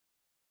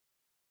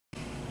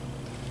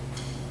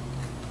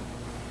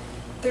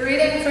The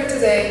reading for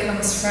today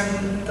comes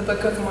from the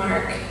book of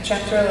Mark,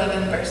 chapter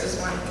 11,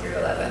 verses 1 through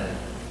 11.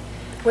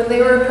 When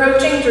they were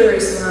approaching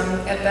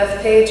Jerusalem at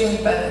Bethphage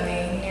and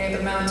Bethany, near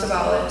the Mount of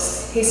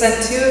Olives, he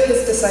sent 2 of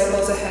his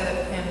disciples ahead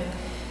of him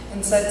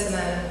and said to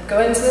them, "Go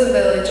into the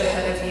village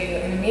ahead of you,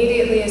 and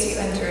immediately as you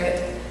enter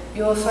it,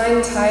 you will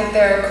find tied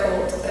there a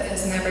colt that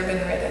has never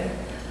been ridden.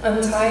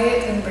 Untie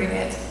it and bring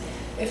it.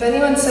 If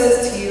anyone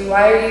says to you,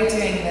 'Why are you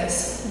doing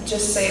this?'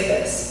 just say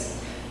this: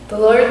 'The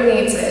Lord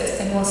needs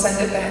it, and will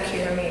send it back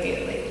here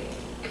immediately.'"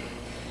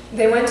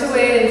 They went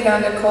away and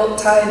found a colt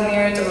tied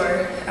near a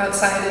door,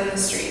 outside in the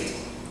street.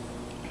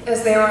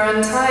 As they were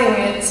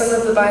untying it, some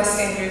of the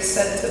bystanders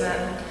said to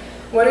them,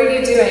 "What are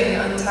you doing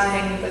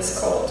untying this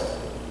colt?"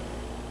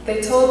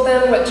 They told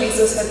them what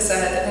Jesus had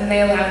said, and they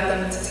allowed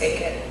them to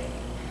take it.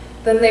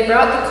 Then they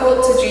brought the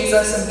colt to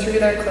Jesus and threw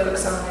their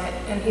cloaks on it,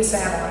 and he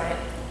sat on it.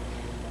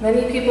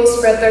 Many people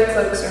spread their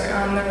cloaks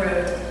on the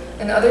road,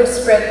 and others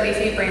spread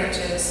leafy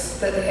branches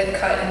that they had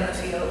cut in the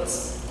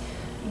fields.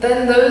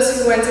 Then those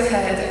who went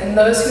ahead and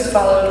those who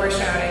followed were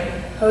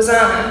shouting,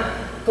 "Hosanna!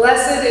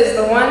 Blessed is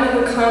the one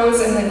who comes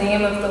in the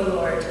name of the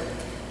Lord.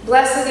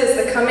 Blessed is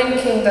the coming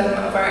kingdom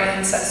of our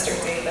ancestor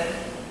David.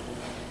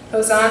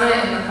 Hosanna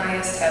in the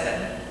highest heaven."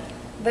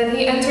 Then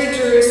he entered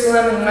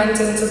Jerusalem and went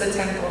into the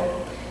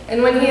temple.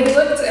 And when he had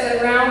looked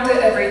around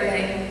at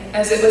everything,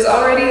 as it was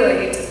already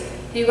late,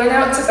 he went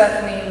out to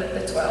Bethany with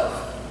the 12.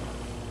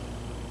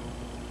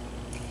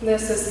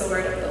 This is the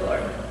word of the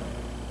Lord.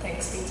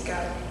 Thanks be to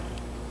God.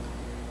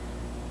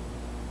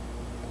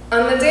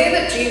 On the day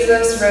that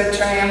Jesus rode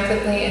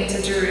triumphantly into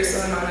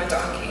Jerusalem on a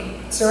donkey,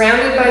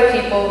 surrounded by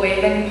people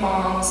waving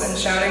palms and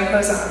shouting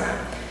Hosanna,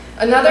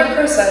 another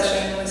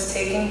procession was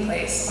taking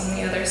place on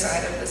the other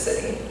side of the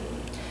city.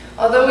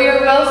 Although we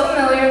are well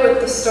familiar with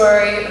the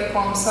story of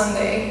Palm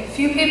Sunday,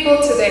 few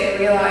people today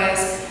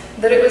realize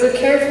that it was a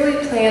carefully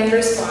planned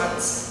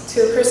response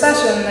to a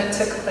procession that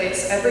took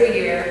place every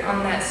year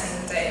on that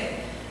same day,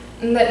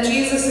 and that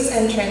Jesus'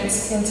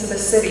 entrance into the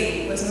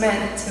city was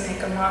meant to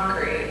make a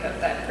mockery of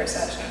that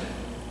procession.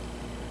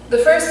 The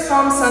first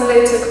Palm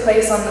Sunday took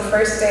place on the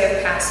first day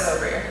of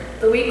Passover,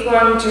 the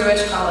week-long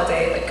Jewish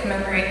holiday that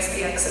commemorates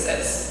the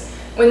Exodus,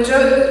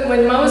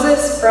 when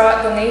Moses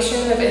brought the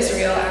nation of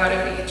Israel out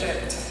of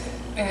Egypt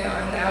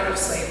and out of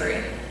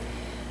slavery.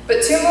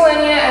 But 2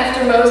 millennia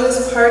after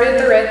Moses parted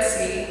the Red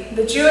Sea,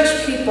 the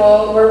Jewish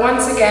people were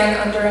once again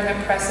under an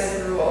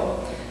oppressive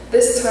rule,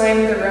 this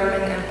time the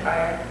Roman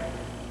Empire.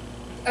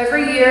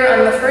 Every year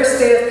on the first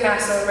day of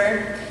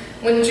Passover,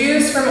 when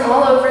Jews from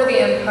all over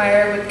the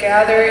empire would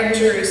gather in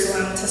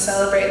Jerusalem to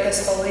celebrate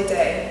this holy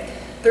day,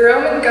 the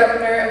Roman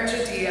governor of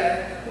Judea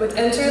would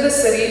enter the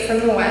city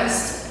from the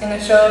west in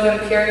a show of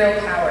imperial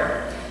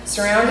power,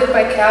 surrounded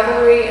by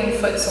cavalry and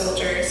foot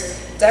soldiers,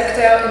 decked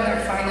out in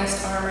their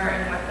finest armor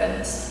and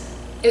weapons.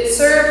 It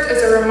served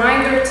as a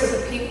reminder to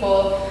the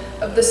people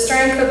of the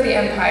strength of the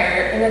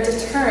empire and a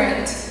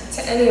deterrent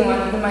to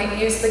anyone who might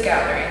use the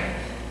gathering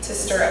to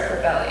stir up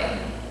rebellion.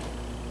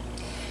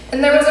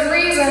 And there was a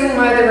reason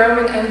why the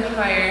Roman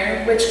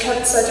Empire, which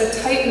kept such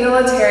a tight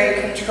military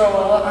control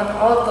on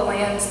all of the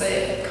lands that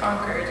it had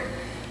conquered,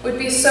 would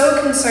be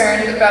so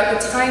concerned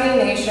about the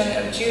tiny nation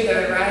of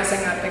Judah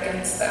rising up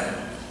against them.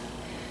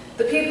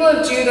 The people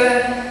of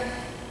Judah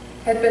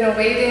had been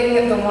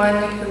awaiting the one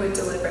who would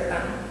deliver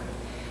them,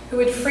 who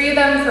would free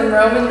them from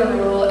Roman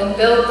rule and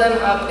build them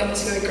up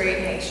into a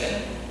great nation.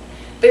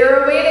 They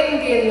were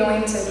awaiting the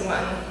anointed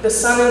one, the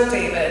son of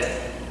David,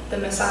 the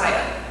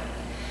Messiah.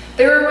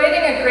 They were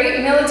awaiting a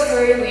great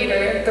military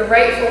leader, the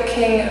rightful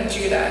king of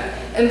Judah.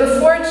 And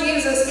before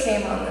Jesus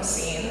came on the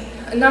scene,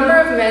 a number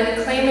of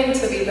men claiming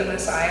to be the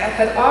Messiah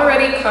had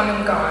already come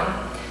and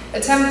gone,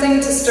 attempting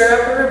to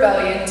stir up a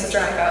rebellion to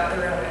drive out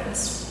the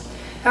Romans.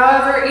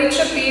 However, each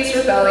of these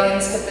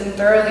rebellions had been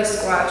thoroughly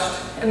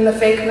squashed, and the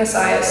fake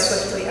Messiah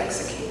swiftly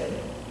executed.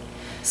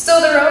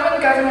 Still, the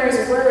Roman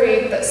governors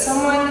worried that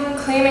someone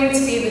claiming to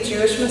be the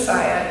Jewish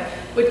Messiah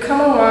would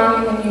come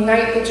along and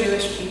unite the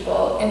Jewish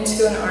people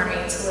into an army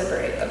to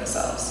liberate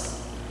themselves.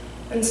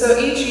 And so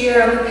each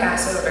year on the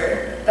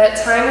Passover,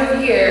 that time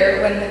of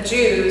year when the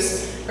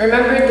Jews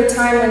remembered the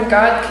time when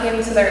God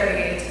came to their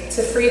aid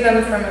to free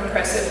them from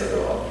oppressive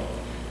rule,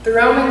 the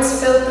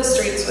Romans filled the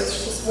streets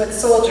with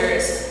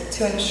soldiers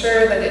to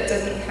ensure that it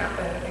didn't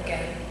happen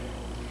again.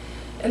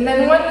 And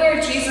then one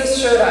year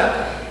Jesus showed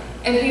up,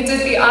 and he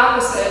did the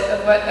opposite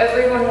of what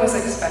everyone was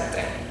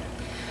expecting.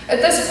 At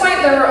this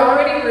point, there were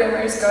already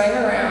rumors going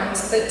around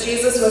that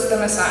Jesus was the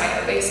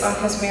Messiah based on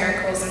his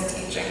miracles and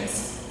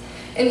teachings.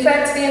 In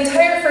fact, the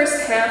entire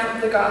first half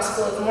of the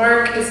Gospel of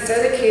Mark is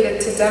dedicated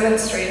to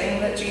demonstrating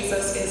that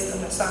Jesus is the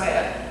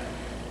Messiah.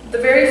 The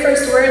very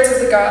first words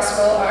of the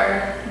Gospel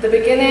are the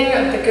beginning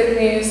of the good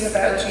news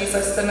about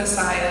Jesus the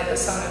Messiah, the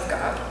Son of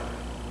God.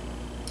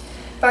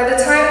 By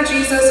the time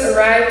Jesus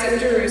arrived in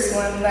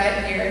Jerusalem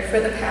that year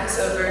for the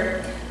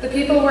Passover, the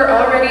people were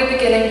already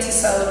beginning to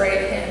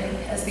celebrate him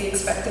as the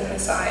expected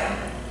Messiah.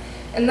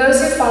 And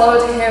those who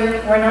followed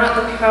him were not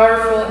the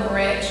powerful and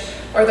rich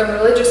or the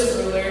religious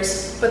rulers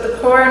rulers, but the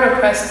poor and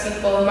oppressed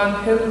people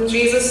among whom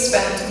Jesus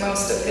spent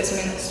most of his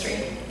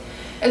ministry.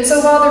 And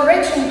so while the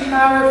rich and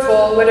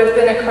powerful would have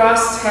been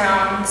across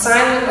town,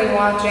 silently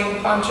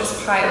watching Pontius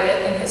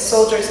Pilate and his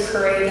soldiers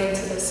parade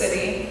into the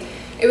city,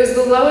 it was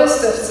the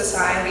lowest of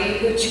society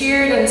who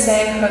cheered and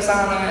sang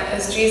Hosanna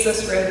as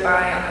Jesus rode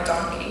by on a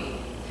donkey.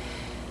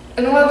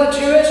 And while the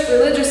Jewish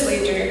religious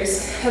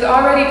leaders had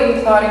already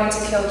been plotting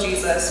to kill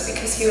Jesus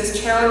because he was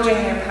challenging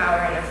their power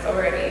and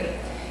authority,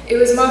 it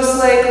was most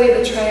likely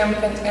the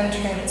triumphant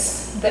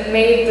entrance that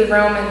made the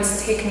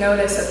Romans take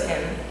notice of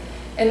him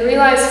and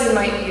realize he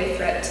might be a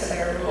threat to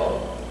their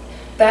rule.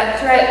 That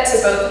threat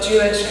to both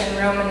Jewish and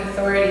Roman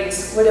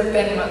authorities would have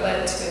been what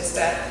led to his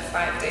death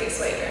 5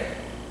 days later.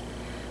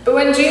 But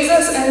when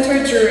Jesus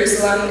entered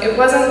Jerusalem, it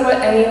wasn't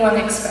what anyone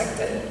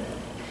expected.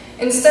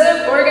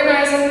 Instead of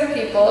organizing the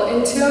people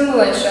into a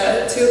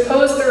militia to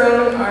oppose the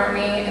Roman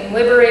army and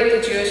liberate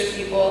the Jewish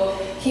people,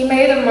 he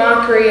made a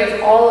mockery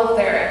of all of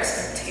their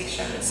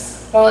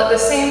expectations, while at the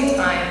same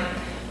time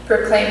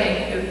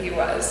proclaiming who he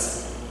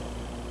was.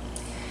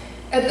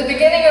 At the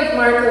beginning of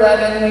Mark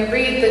 11, we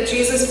read that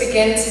Jesus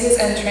begins his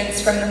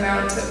entrance from the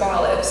Mount of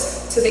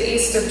Olives to the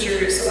east of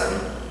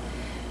Jerusalem.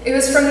 It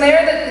was from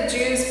there that the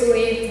Jews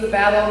believed the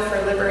battle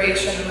for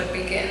liberation would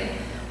begin.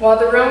 While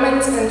the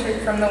Romans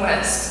entered from the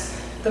west,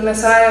 the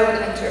Messiah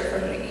would enter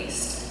from the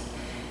east.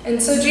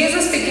 And so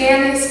Jesus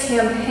began his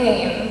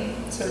campaign,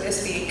 so to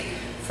speak,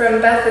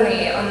 from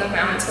Bethany on the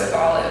Mount of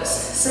Olives,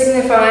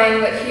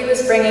 signifying that he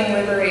was bringing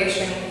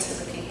liberation to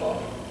the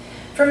people.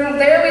 From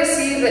there we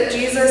see that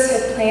Jesus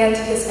had planned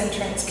his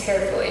entrance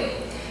carefully.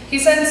 He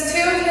sends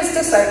 2 of his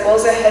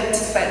disciples ahead to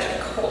fetch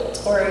a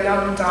colt, or a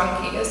young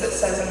donkey, as it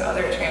says in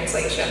other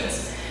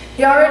translations.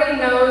 He already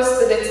knows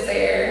that it's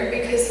there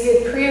because he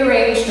had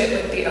prearranged it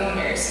with the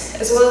owners,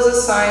 as well as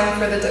a sign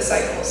for the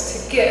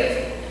disciples to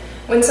give.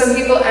 When some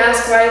people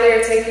ask why they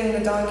are taking the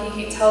donkey,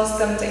 he tells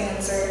them to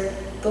answer,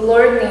 "The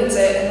Lord needs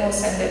it and will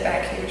send it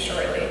back here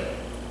shortly."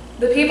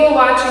 The people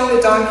watching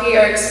the donkey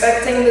are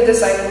expecting the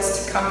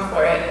disciples to come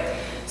for it,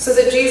 so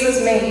that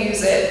Jesus may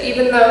use it,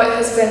 even though it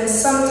has been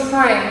some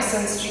time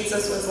since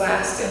Jesus was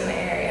last in the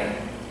area.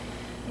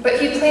 But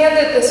he planned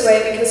it this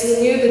way because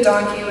he knew the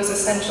donkey was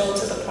essential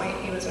to the point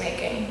he was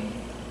making.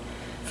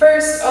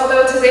 First,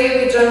 although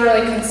today we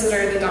generally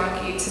consider the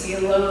donkey to be a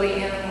lowly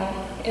animal,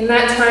 in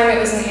that time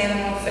it was an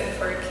animal fit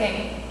for a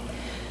king.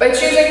 By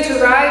choosing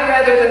to ride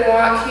rather than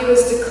walk, he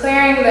was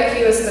declaring that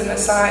he was the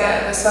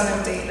Messiah, the son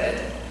of David.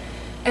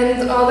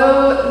 And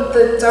although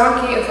the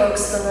donkey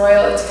evokes the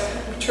royal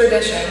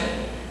tradition,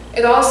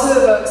 it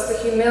also evokes the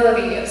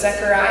humility of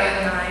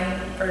Zechariah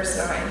 9, verse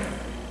 9.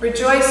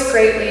 "Rejoice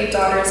greatly,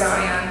 daughter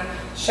Zion.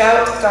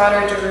 Shout,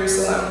 daughter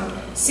Jerusalem.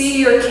 See,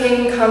 your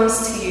king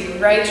comes to you,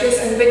 righteous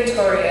and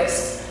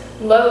victorious,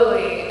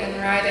 lowly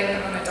and riding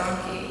on a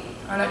donkey,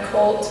 on a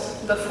colt,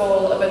 the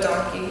foal of a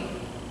donkey."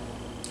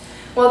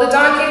 While the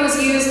donkey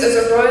was used as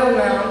a royal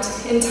mount,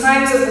 in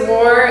times of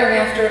war and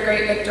after a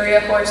great victory, a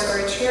horse or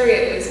a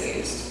chariot was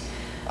used.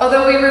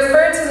 Although we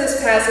refer to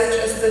this passage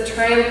as the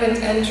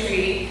triumphant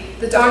entry,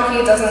 the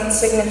donkey doesn't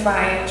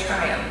signify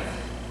triumph.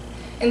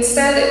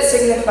 Instead, it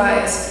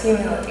signifies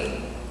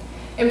humility.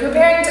 In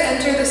preparing to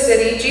enter the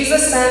city,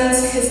 Jesus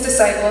sends his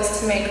disciples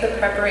to make the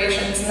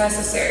preparations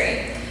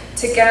necessary,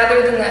 to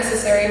gather the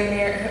necessary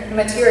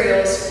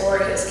materials for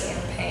his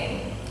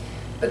campaign.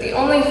 But the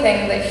only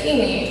thing that he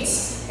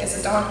needs is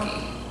a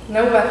donkey.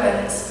 No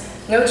weapons,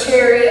 no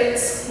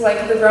chariots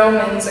like the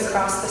Romans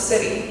across the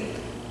city,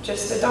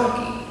 just a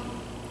donkey.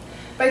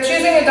 By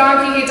choosing a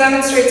donkey, he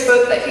demonstrates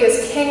both that he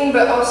is king,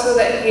 but also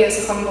that he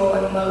is humble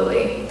and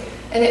lowly.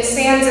 And it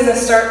stands in a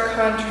stark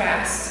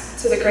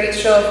contrast to the great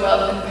show of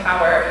wealth and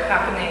power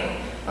happening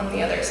on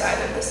the other side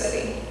of the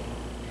city.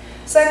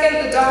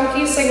 Second, the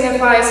donkey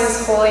signifies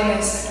his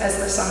holiness as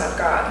the Son of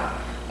God.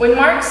 When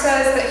Mark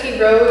says that he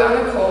rode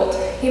on a colt,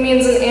 he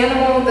means an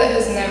animal that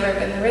has never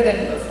been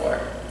ridden before.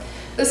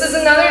 This is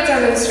another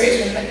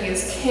demonstration that he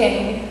is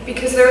king,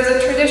 because there is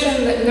a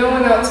tradition that no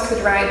one else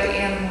could ride the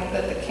animal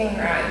that the king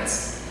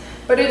rides.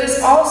 But it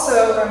is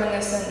also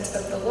reminiscent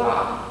of the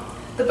law.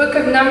 The book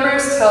of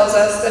Numbers tells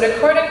us that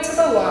according to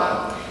the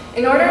law,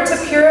 in order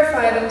to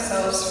purify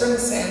themselves from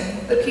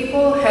sin, the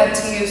people had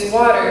to use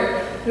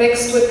water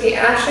mixed with the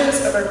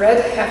ashes of a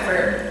red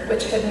heifer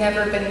which had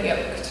never been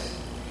yoked.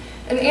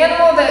 An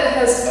animal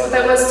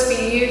that was to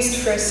be used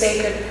for a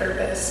sacred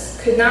purpose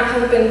could not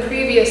have been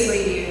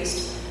previously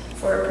used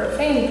for a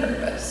profane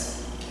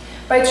purpose.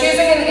 By choosing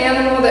an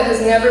animal that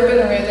has never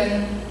been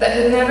ridden, that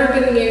had never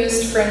been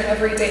used for an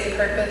everyday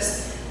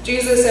purpose,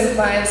 Jesus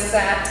implies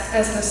that,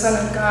 as the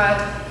Son of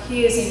God,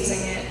 he is using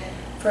it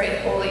for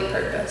a holy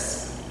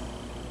purpose.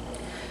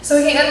 So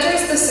he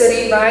enters the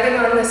city riding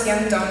on this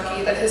young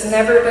donkey that has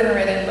never been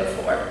ridden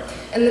before,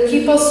 and the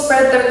people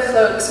spread their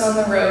cloaks on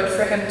the road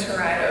for him to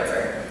ride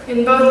over.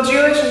 In both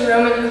Jewish and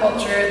Roman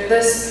culture,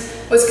 this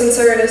was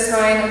considered a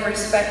sign of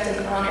respect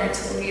and honor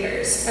to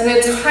leaders, and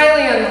it's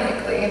highly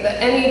unlikely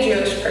that any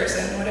Jewish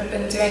person would have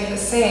been doing the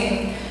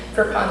same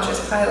for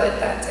Pontius Pilate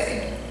that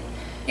day.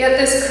 Yet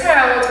this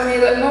crowd,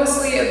 made up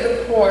mostly of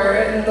the poor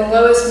and the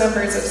lowest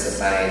members of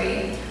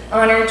society,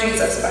 honor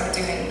Jesus by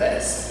doing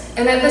this.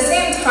 And at the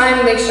same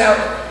time, they shout,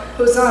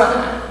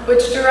 Hosanna,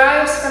 which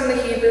derives from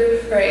the Hebrew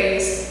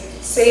phrase,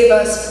 save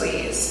us,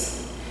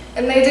 please.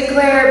 And they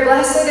declare,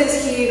 blessed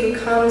is he who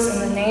comes in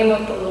the name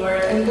of the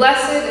Lord, and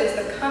blessed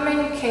is the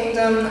coming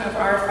kingdom of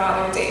our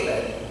father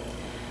David.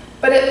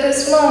 But at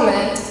this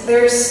moment,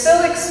 they're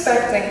still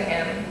expecting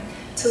him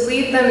to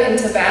lead them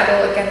into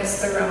battle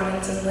against the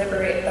Romans and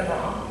liberate them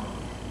all.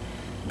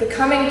 The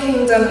coming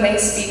kingdom they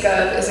speak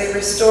of is a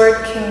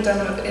restored kingdom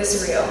of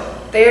Israel.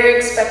 They are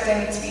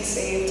expecting to be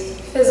saved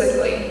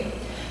physically.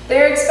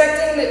 They are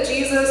expecting that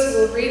Jesus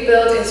will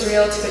rebuild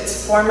Israel to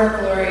its former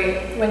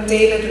glory when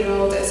David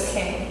ruled as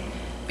king,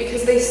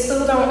 because they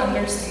still don't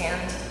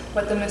understand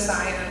what the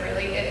Messiah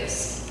really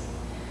is.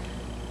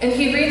 And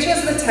he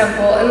reaches the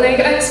temple, and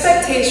the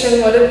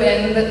expectation would have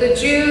been that the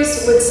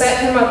Jews would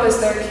set him up as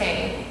their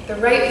king, the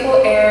rightful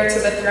heir to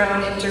the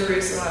throne in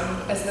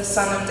Jerusalem as the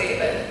son of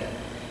David.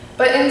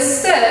 But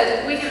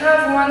instead, we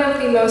have one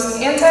of the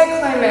most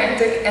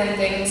anticlimactic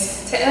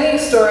endings to any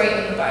story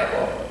in the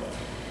Bible.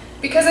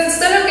 Because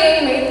instead of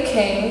being made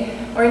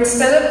king, or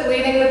instead of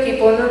leading the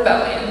people in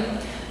rebellion,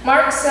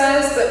 Mark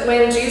says that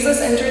when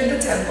Jesus entered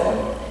the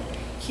temple,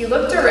 he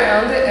looked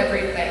around at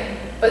everything,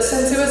 but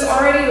since it was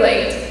already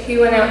late, he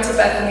went out to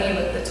Bethany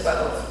with the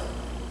 12.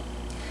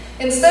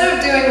 Instead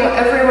of doing what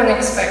everyone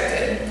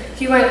expected,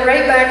 he went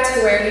right back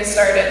to where he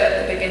started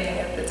at the beginning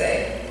of the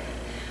day.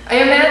 I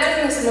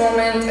imagine this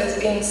moment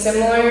as being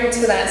similar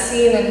to that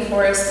scene in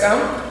Forrest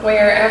Gump,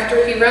 where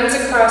after he runs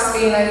across the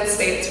United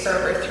States for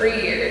over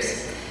 3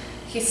 years,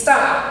 he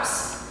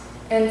stops,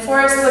 and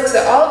Forrest looks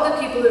at all of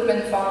the people who've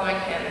been following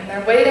him, and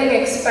they're waiting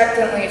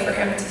expectantly for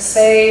him to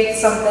say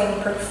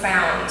something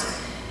profound.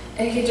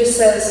 And he just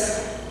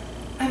says,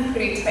 I'm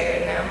pretty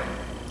tired now.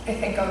 I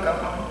think I'll go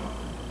home.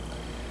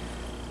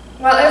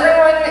 While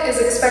everyone is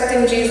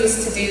expecting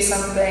Jesus to do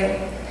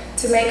something,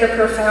 to make a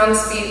profound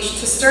speech,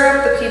 to stir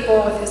up the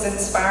people with his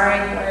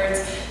inspiring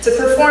words, to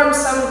perform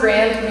some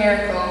grand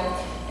miracle,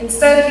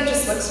 instead he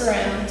just looks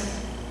around,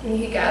 and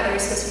he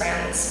gathers his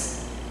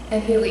friends,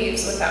 and he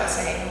leaves without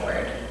saying a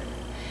word.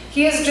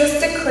 He has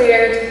just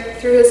declared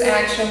through his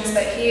actions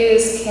that he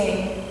is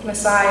King,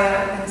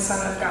 Messiah, and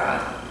Son of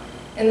God.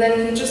 And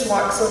then he just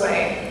walks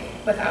away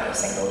without a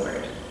single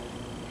word.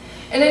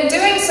 And in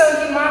doing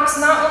so, he mocks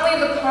not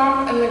only the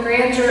pomp and the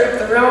grandeur of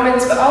the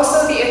Romans, but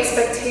also the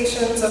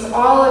expectations of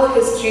all of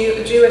his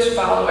Jewish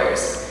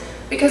followers.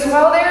 Because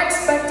while they're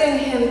expecting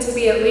him to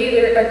be a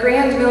leader, a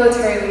grand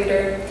military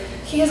leader,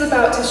 he is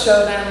about to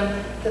show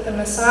them that the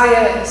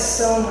Messiah is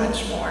so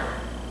much more.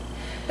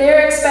 They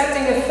are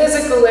expecting a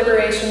physical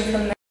liberation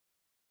from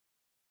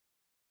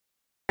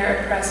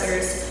their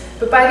oppressors,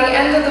 but by the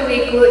end of the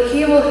week,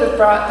 he will have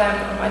brought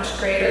them a much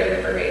greater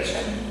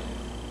liberation.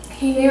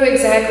 He knew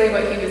exactly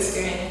what he was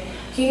doing.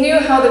 He knew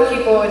how the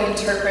people would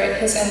interpret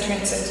his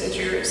entrance into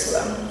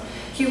Jerusalem.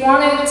 He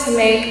wanted to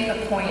make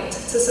a point,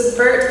 to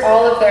subvert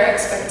all of their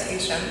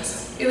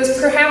expectations. It was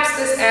perhaps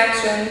this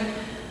action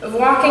of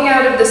walking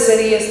out of the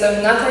city as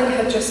though nothing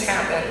had just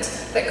happened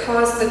that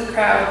caused the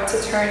crowd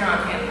to turn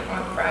on him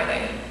on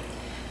Friday.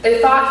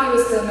 They thought he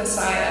was the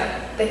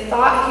Messiah. They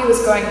thought he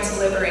was going to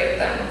liberate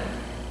them,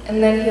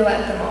 and then he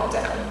let them all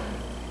down.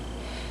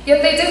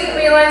 Yet they didn't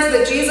realize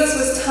that Jesus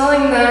was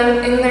telling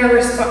them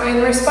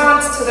in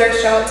response to their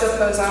shouts of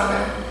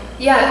Hosanna,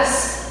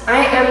 yes, I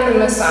am the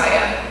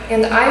Messiah,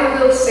 and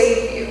I will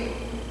save you,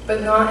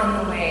 but not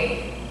in the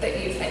way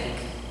that you think.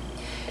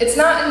 It's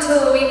not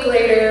until a week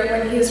later,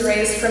 when he's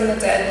raised from the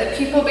dead, that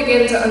people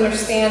begin to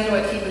understand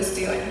what he was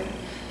doing.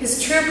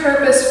 His true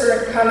purpose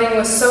for coming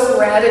was so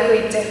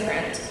radically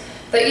different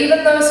that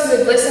even those who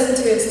had listened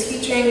to his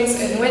teachings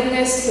and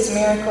witnessed his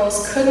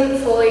miracles couldn't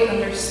fully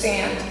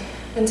understand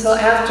until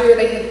after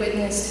they had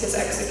witnessed his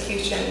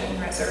execution and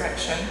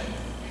resurrection.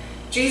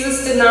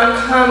 Jesus did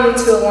not come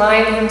to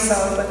align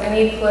himself with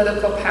any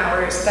political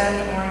powers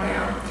then or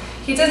now.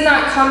 He did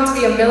not come to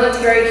be a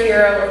military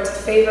hero or to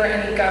favor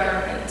any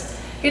government.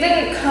 He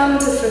didn't come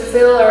to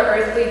fulfill our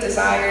earthly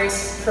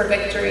desires for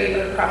victory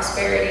or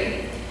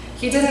prosperity.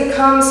 He didn't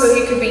come so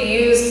he could be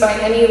used by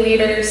any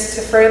leaders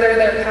to further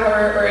their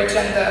power or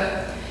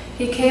agenda.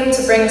 He came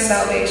to bring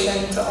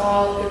salvation to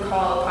all who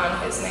call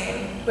upon his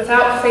name,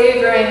 without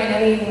favoring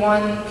any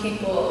one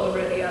people over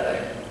the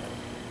other.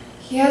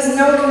 He has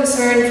no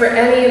concern for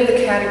any of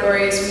the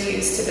categories we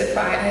use to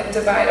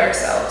divide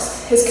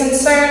ourselves. His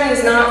concern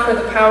is not for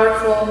the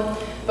powerful,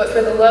 but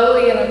for the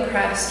lowly and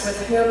oppressed,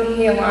 with whom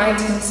he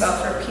aligned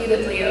himself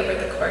repeatedly over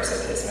the course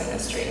of his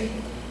ministry,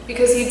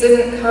 because he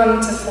didn't come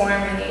to form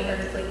any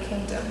earthly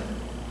kingdom.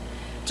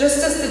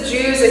 Just as the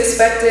Jews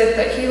expected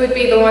that he would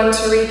be the one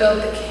to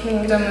rebuild the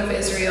kingdom of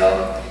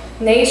Israel,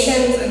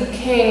 nations and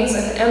kings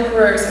and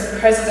emperors and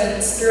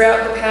presidents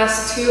throughout the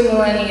past 2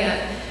 millennia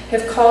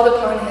have called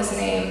upon his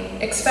name,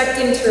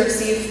 expecting to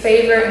receive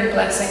favor and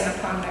blessing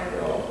upon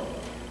their rule.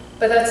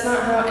 But that's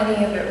not how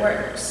any of it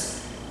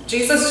works.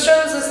 Jesus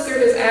shows us through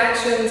his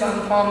actions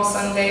on Palm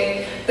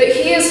Sunday that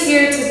he is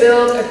here to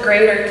build a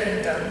greater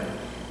kingdom,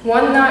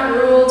 one not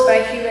ruled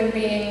by human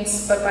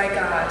beings but by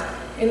God,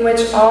 in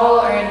which all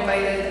are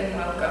invited and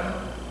welcome.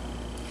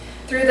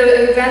 Through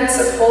the events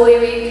of Holy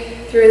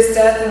Week, through his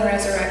death and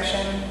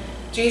resurrection,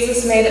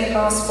 Jesus made it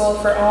possible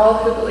for all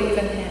who believe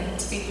in him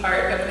to be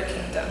part of the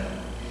kingdom.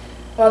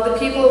 While the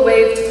people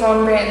waved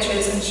palm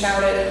branches and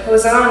shouted,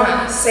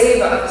 "Hosanna,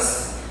 save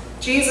us,"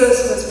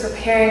 Jesus was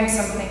preparing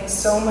something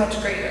so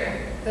much greater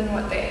than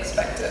what they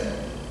expected.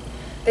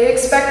 They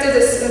expected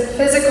a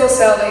physical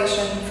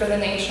salvation for the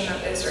nation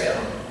of Israel,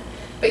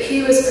 but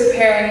he was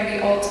preparing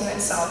the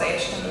ultimate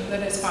salvation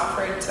that is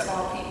offered to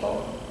all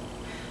people.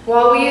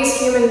 While we as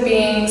human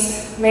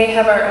beings may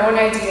have our own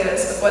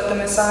ideas of what the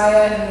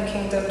Messiah and the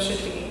kingdom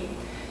should be,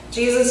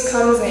 Jesus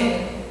comes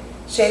in,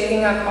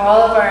 shaking up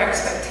all of our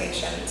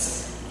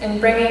expectations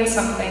and bringing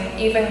something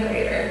even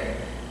greater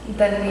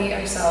than we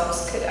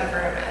ourselves could ever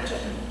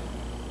imagine.